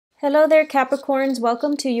Hello there, Capricorns.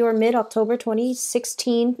 Welcome to your mid-October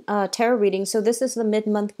 2016 tarot reading. So this is the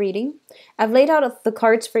mid-month reading. I've laid out the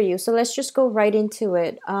cards for you, so let's just go right into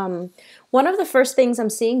it. One of the first things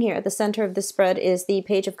I'm seeing here at the center of the spread is the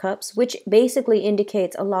Page of Cups, which basically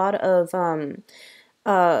indicates a lot of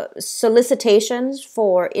solicitations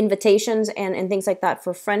for invitations and things like that,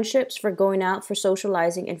 for friendships, for going out, for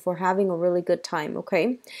socializing, and for having a really good time,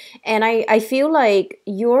 okay? And I feel like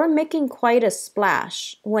you're making quite a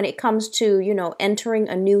splash when it comes to, entering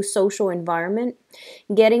a new social environment,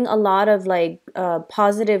 getting a lot of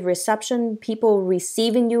positive reception, people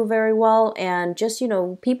receiving you very well, and just,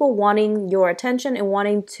 people wanting your attention and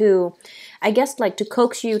wanting to, I guess, to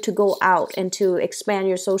coax you to go out and to expand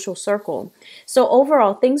your social circle. So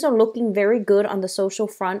overall, things are looking very good on the social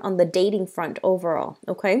front, on the dating front overall,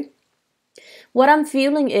 okay? What I'm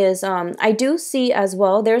feeling is I do see as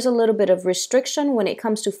well there's a little bit of restriction when it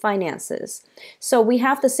comes to finances. So we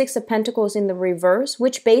have the Six of Pentacles in the reverse,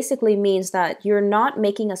 which basically means that you're not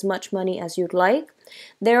making as much money as you'd like.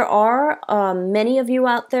 There are many of you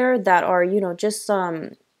out there that are, just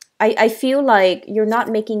I feel like you're not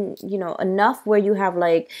making, enough where you have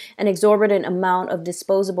an exorbitant amount of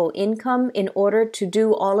disposable income in order to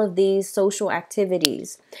do all of these social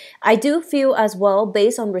activities. I do feel as well,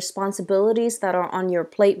 based on responsibilities that are on your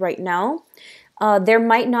plate right now, there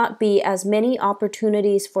might not be as many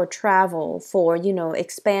opportunities for travel, for,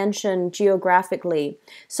 expansion geographically.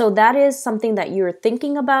 So that is something that you're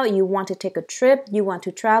thinking about. You want to take a trip, you want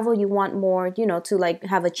to travel, you want more, to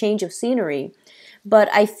have a change of scenery.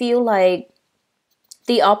 But I feel like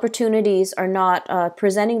the opportunities are not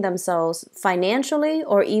presenting themselves financially,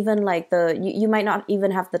 or even you might not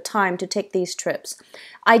even have the time to take these trips.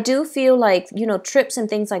 I do feel like, trips and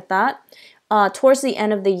things like that towards the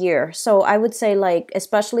end of the year. So I would say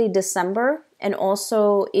especially December and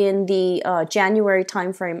also in the January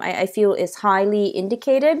timeframe, I feel is highly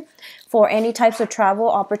indicated for any types of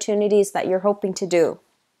travel opportunities that you're hoping to do.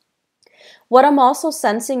 What I'm also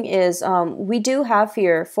sensing is we do have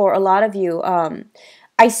here, for a lot of you,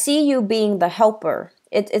 I see you being the helper.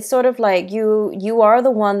 It's sort of like you are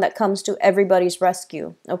the one that comes to everybody's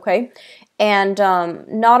rescue, okay? And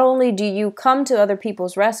not only do you come to other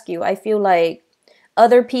people's rescue, I feel like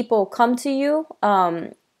other people come to you.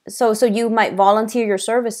 So you might volunteer your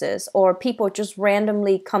services, or people just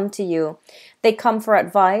randomly come to you. They come for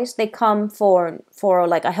advice. They come for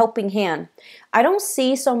a helping hand. I don't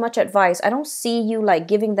see so much advice. I don't see you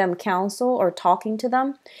giving them counsel or talking to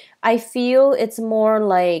them. I feel it's more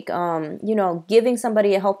giving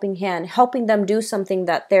somebody a helping hand, helping them do something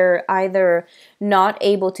that they're either not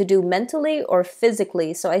able to do mentally or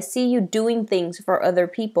physically. So I see you doing things for other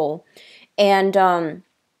people. And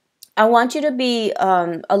I want you to be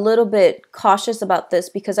a little bit cautious about this,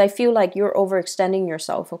 because I feel like you're overextending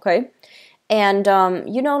yourself, okay? And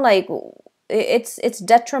it's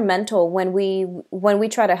detrimental when we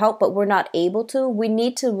try to help but we're not able to. We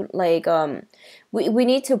need to we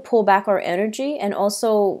need to pull back our energy, and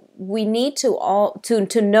also we need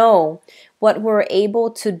to know what we're able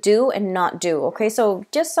to do and not do, okay? So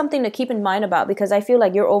just something to keep in mind about, because I feel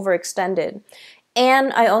like you're overextended.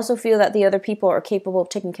 And I also feel that the other people are capable of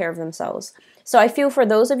taking care of themselves. So I feel for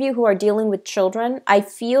those of you who are dealing with children, I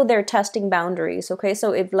feel they're testing boundaries, okay?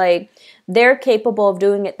 So if they're capable of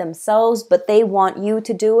doing it themselves, but they want you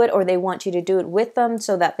to do it, or they want you to do it with them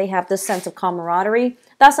so that they have this sense of camaraderie,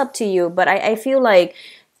 that's up to you. But I feel like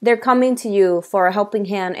they're coming to you for a helping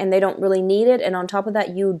hand and they don't really need it. And on top of that,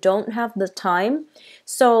 you don't have the time.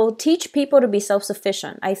 So teach people to be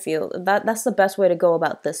self-sufficient, I feel. That's the best way to go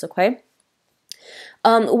about this, okay?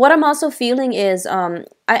 What I'm also feeling is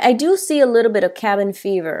I do see a little bit of cabin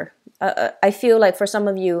fever. I feel like for some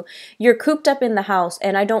of you, you're cooped up in the house,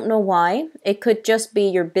 and I don't know why. It could just be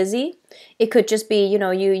you're busy. It could just be,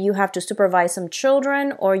 you have to supervise some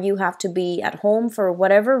children, or you have to be at home for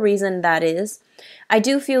whatever reason that is. I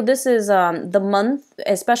do feel this is the month,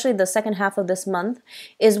 especially the second half of this month,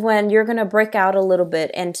 is when you're going to break out a little bit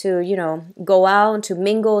and to, go out, to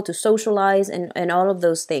mingle, to socialize, and all of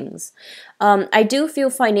those things. I do feel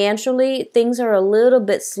financially things are a little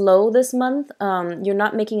bit slow this month. You're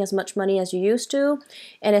not making as much money as you used to.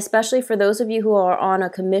 And especially for those of you who are on a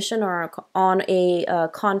commission or on a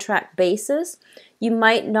contract basis, you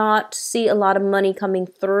might not see a lot of money coming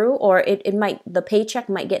through, or the paycheck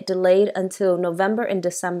might get delayed until November and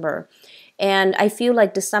December. And I feel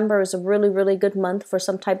like December is a really, really good month for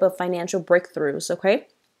some type of financial breakthroughs, okay?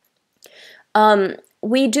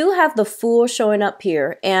 We do have the Fool showing up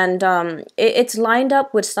here, and it's lined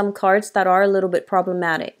up with some cards that are a little bit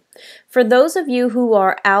problematic. For those of you who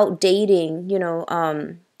are out dating,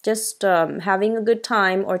 just having a good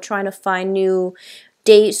time or trying to find new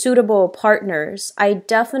date suitable partners, I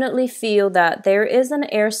definitely feel that there is an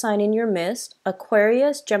air sign in your midst,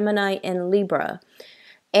 Aquarius, Gemini, and Libra.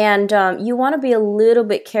 And you want to be a little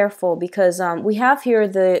bit careful because we have here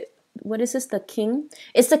the, what is this, the king?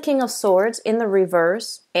 It's the King of Swords in the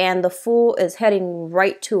reverse, and the Fool is heading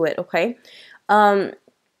right to it, okay?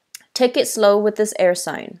 Take it slow with this air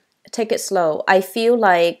sign. Take it slow. I feel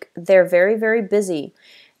like they're very, very busy.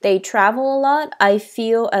 They travel a lot. I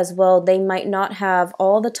feel as well they might not have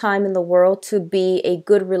all the time in the world to be a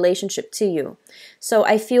good relationship to you. So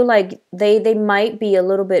I feel like they might be a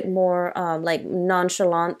little bit more like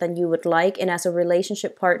nonchalant than you would like. And as a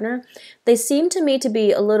relationship partner, they seem to me to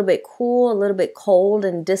be a little bit cool, a little bit cold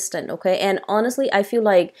and distant, okay? And honestly, I feel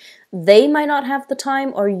like they might not have the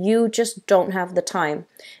time or you just don't have the time.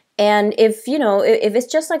 And if, you know, if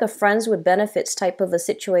it's just like a friends with benefits type of a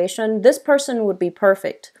situation, this person would be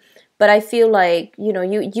perfect. But I feel like, you know,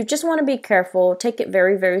 you just want to be careful. Take it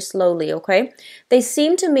very, very slowly, okay? They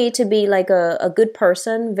seem to me to be like a good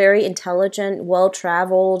person, very intelligent,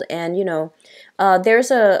 well-traveled, and, you know,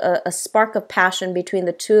 there's a spark of passion between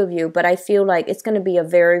the two of you, but I feel like it's going to be a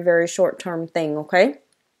very, very short-term thing, okay?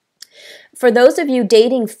 For those of you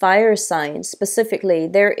dating fire signs specifically,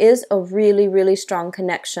 there is a really, really strong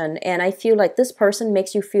connection. And I feel like this person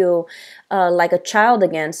makes you feel like a child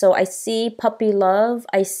again. So I see puppy love.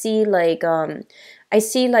 I see like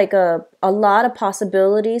a lot of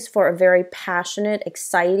possibilities for a very passionate,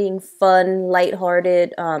 exciting, fun,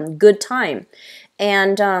 lighthearted, good time.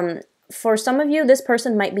 And for some of you, this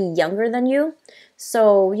person might be younger than you.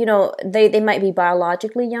 So, you know, they might be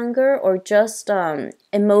biologically younger or just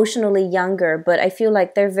emotionally younger, but I feel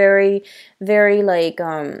like they're very, very like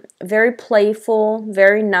very playful,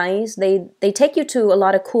 very nice. They take you to a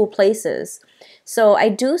lot of cool places. So I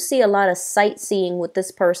do see a lot of sightseeing with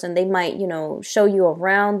this person. They might, you know, show you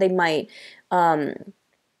around. They might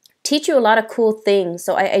teach you a lot of cool things.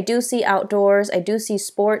 So I do see outdoors. I do see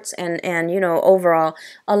sports and you know, overall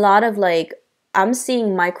a lot of like, I'm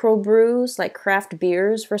seeing microbrews, like craft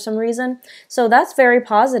beers for some reason. So that's very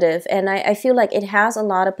positive, and I feel like it has a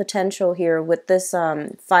lot of potential here with this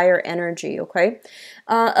fire energy, okay?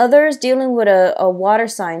 Others dealing with a water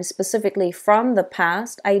sign, specifically from the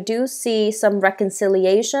past, I do see some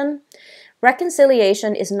reconciliation.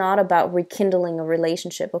 Reconciliation is not about rekindling a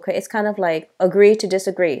relationship, okay? It's kind of like agree to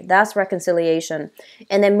disagree. That's reconciliation.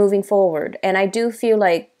 And then moving forward. And I do feel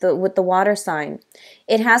like with the water sign,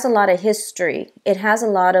 it has a lot of history. It has a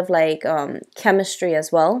lot of like chemistry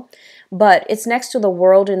as well. But it's next to the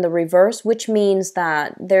world in the reverse, which means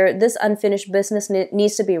that this unfinished business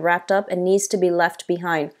needs to be wrapped up and needs to be left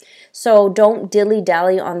behind. So don't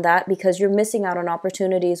dilly-dally on that because you're missing out on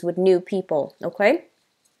opportunities with new people, okay?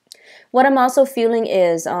 What I'm also feeling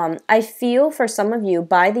is, I feel for some of you,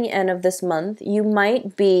 by the end of this month, you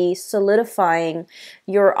might be solidifying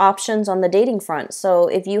your options on the dating front. So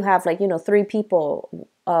if you have like, you know, 3 people,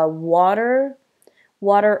 water,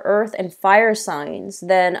 earth, and fire signs,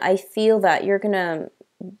 then I feel that you're going to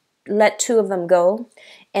let 2 of them go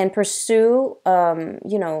and pursue,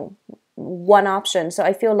 you know, one option. So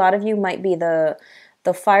I feel a lot of you might be the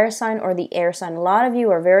fire sign or the air sign. A lot of you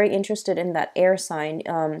are very interested in that air sign.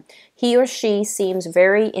 He or she seems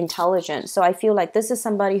very intelligent. So I feel like this is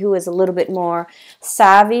somebody who is a little bit more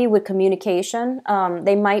savvy with communication.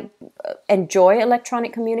 They might enjoy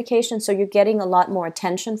electronic communication, so you're getting a lot more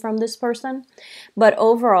attention from this person. But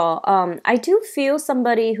overall, I do feel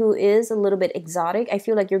somebody who is a little bit exotic. I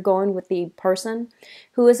feel like you're going with the person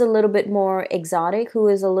who is a little bit more exotic, who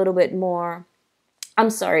is a little bit more... I'm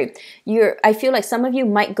sorry, I feel like some of you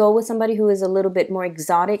might go with somebody who is a little bit more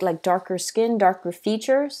exotic, like darker skin, darker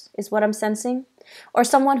features is what I'm sensing. Or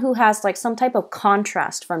someone who has like some type of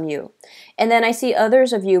contrast from you. And then I see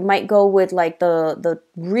others of you might go with like the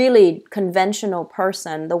really conventional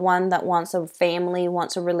person, the one that wants a family,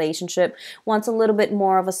 wants a relationship, wants a little bit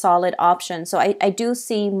more of a solid option. So I do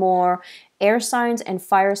see more air signs and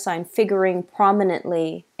fire sign figuring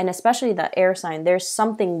prominently, and especially the air sign. There's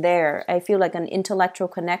something there. I feel like an intellectual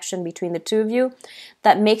connection between the 2 of you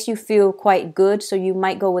that makes you feel quite good. So you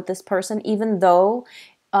might go with this person, even though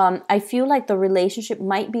I feel like the relationship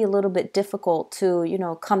might be a little bit difficult to, you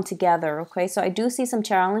know, come together, okay? So I do see some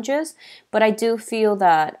challenges, but I do feel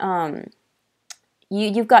that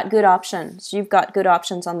you've got good options. You've got good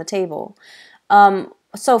options on the table.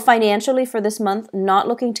 So financially for this month, not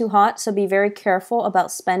looking too hot, so be very careful about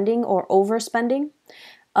spending or overspending.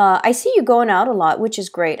 I see you going out a lot, which is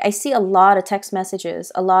great. I see a lot of text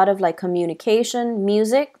messages, a lot of like communication,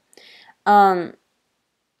 music.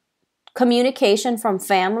 communication from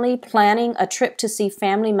family, planning a trip to see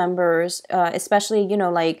family members, especially,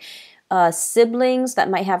 like siblings that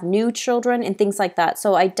might have new children and things like that.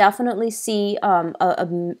 So I definitely see a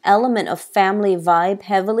element of family vibe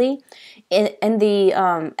heavily in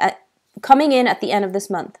the coming in at the end of this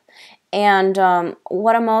month. And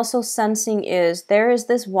what I'm also sensing is there is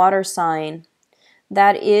this water sign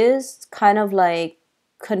that is kind of like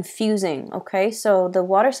confusing, okay? So the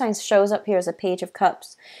water sign shows up here as a Page of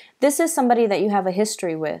Cups. This is somebody that you have a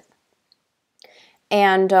history with.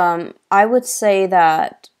 And I would say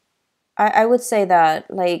that,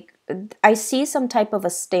 like, I see some type of a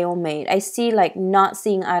stalemate. I see like not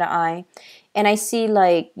seeing eye to eye. And I see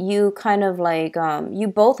like you kind of like, you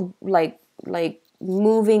both like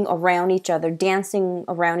moving around each other, dancing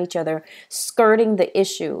around each other, skirting the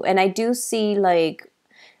issue. And I do see like,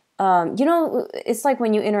 it's like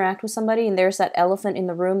when you interact with somebody and there's that elephant in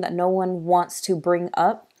the room that no one wants to bring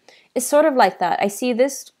up. It's sort of like that. I see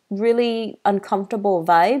this really uncomfortable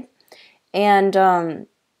vibe. And,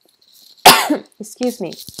 excuse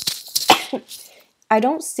me, I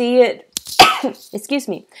don't see it, excuse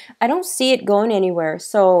me, I don't see it going anywhere.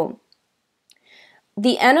 So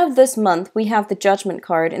the end of this month, we have the Judgment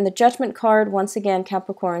card. And the Judgment card, once again,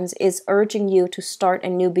 Capricorns, is urging you to start a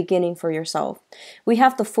new beginning for yourself. We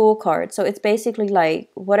have the Fool card. So it's basically like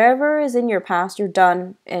whatever is in your past, you're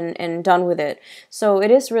done and done with it. So it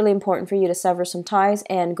is really important for you to sever some ties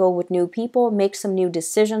and go with new people, make some new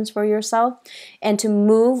decisions for yourself, and to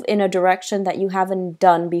move in a direction that you haven't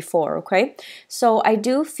done before, okay? So I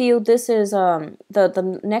do feel this is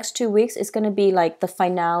the next 2 weeks is going to be like the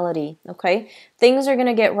finality, okay? Things are going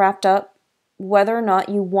to get wrapped up whether or not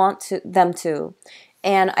you want them to.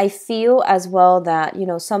 And I feel as well that,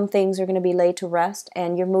 some things are going to be laid to rest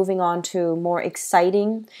and you're moving on to more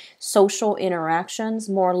exciting social interactions,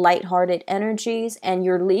 more lighthearted energies, and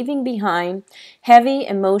you're leaving behind heavy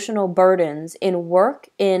emotional burdens in work,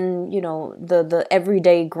 in, the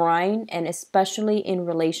everyday grind, and especially in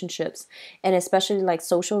relationships, and especially like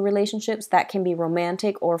social relationships that can be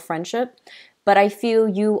romantic or friendship. But I feel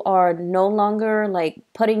you are no longer like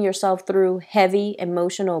putting yourself through heavy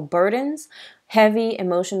emotional burdens, heavy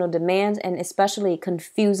emotional demands, and especially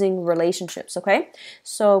confusing relationships, okay?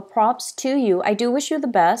 So props to you. I do wish you the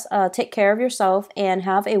best. Take care of yourself and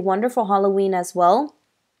have a wonderful Halloween as well.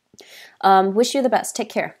 Wish you the best. Take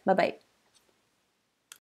care. Bye-bye.